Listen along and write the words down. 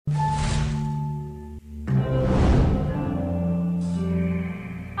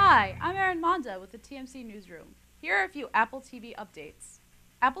Hi, I'm Erin Monda with the TMC Newsroom. Here are a few Apple TV updates.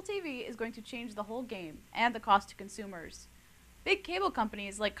 Apple TV is going to change the whole game and the cost to consumers. Big cable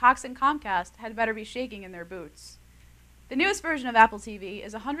companies like Cox and Comcast had better be shaking in their boots. The newest version of Apple TV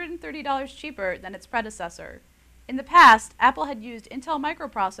is $130 cheaper than its predecessor. In the past, Apple had used Intel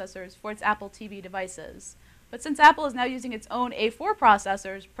microprocessors for its Apple TV devices. But since Apple is now using its own A4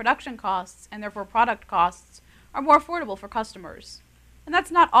 processors, production costs, and therefore product costs, are more affordable for customers. And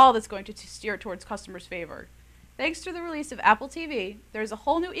that's not all that's going to steer towards customers' favor. Thanks to the release of Apple TV, there is a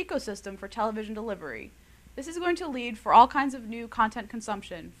whole new ecosystem for television delivery. This is going to lead for all kinds of new content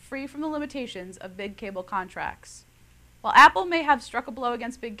consumption, free from the limitations of big cable contracts. While Apple may have struck a blow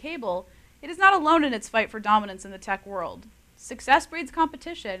against big cable, it is not alone in its fight for dominance in the tech world. Success breeds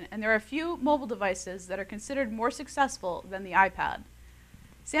competition, and there are a few mobile devices that are considered more successful than the iPad.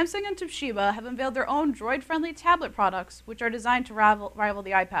 Samsung and Toshiba have unveiled their own Droid-friendly tablet products, which are designed to rival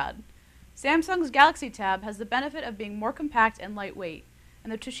the iPad. Samsung's Galaxy Tab has the benefit of being more compact and lightweight,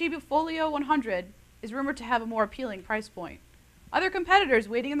 and the Toshiba Folio 100 is rumored to have a more appealing price point. Other competitors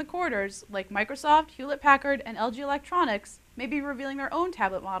waiting in the corridors, like Microsoft, Hewlett-Packard, and LG Electronics, may be revealing their own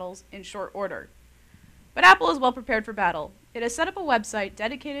tablet models in short order. But Apple is well prepared for battle. It has set up a website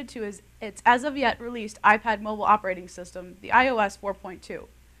dedicated to its as-of-yet released iPad mobile operating system, the iOS 4.2.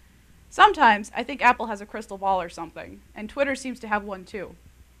 Sometimes, I think Apple has a crystal ball or something, and Twitter seems to have one too.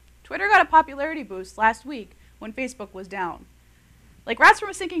 Twitter got a popularity boost last week when Facebook was down. Like rats from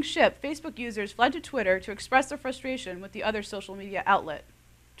a sinking ship, Facebook users fled to Twitter to express their frustration with the other social media outlet.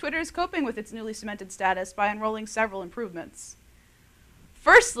 Twitter is coping with its newly cemented status by unrolling several improvements.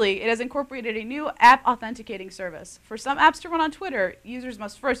 Firstly, it has incorporated a new app authenticating service. For some apps to run on Twitter, users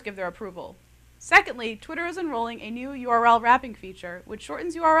must first give their approval. Secondly, Twitter is enrolling a new URL wrapping feature, which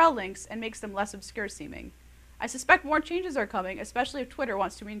shortens URL links and makes them less obscure seeming. I suspect more changes are coming, especially if Twitter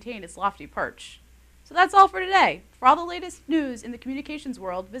wants to maintain its lofty perch. So that's all for today. For all the latest news in the communications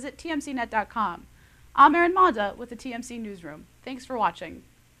world, visit tmcnet.com. I'm Erin Monda with the TMC Newsroom. Thanks for watching.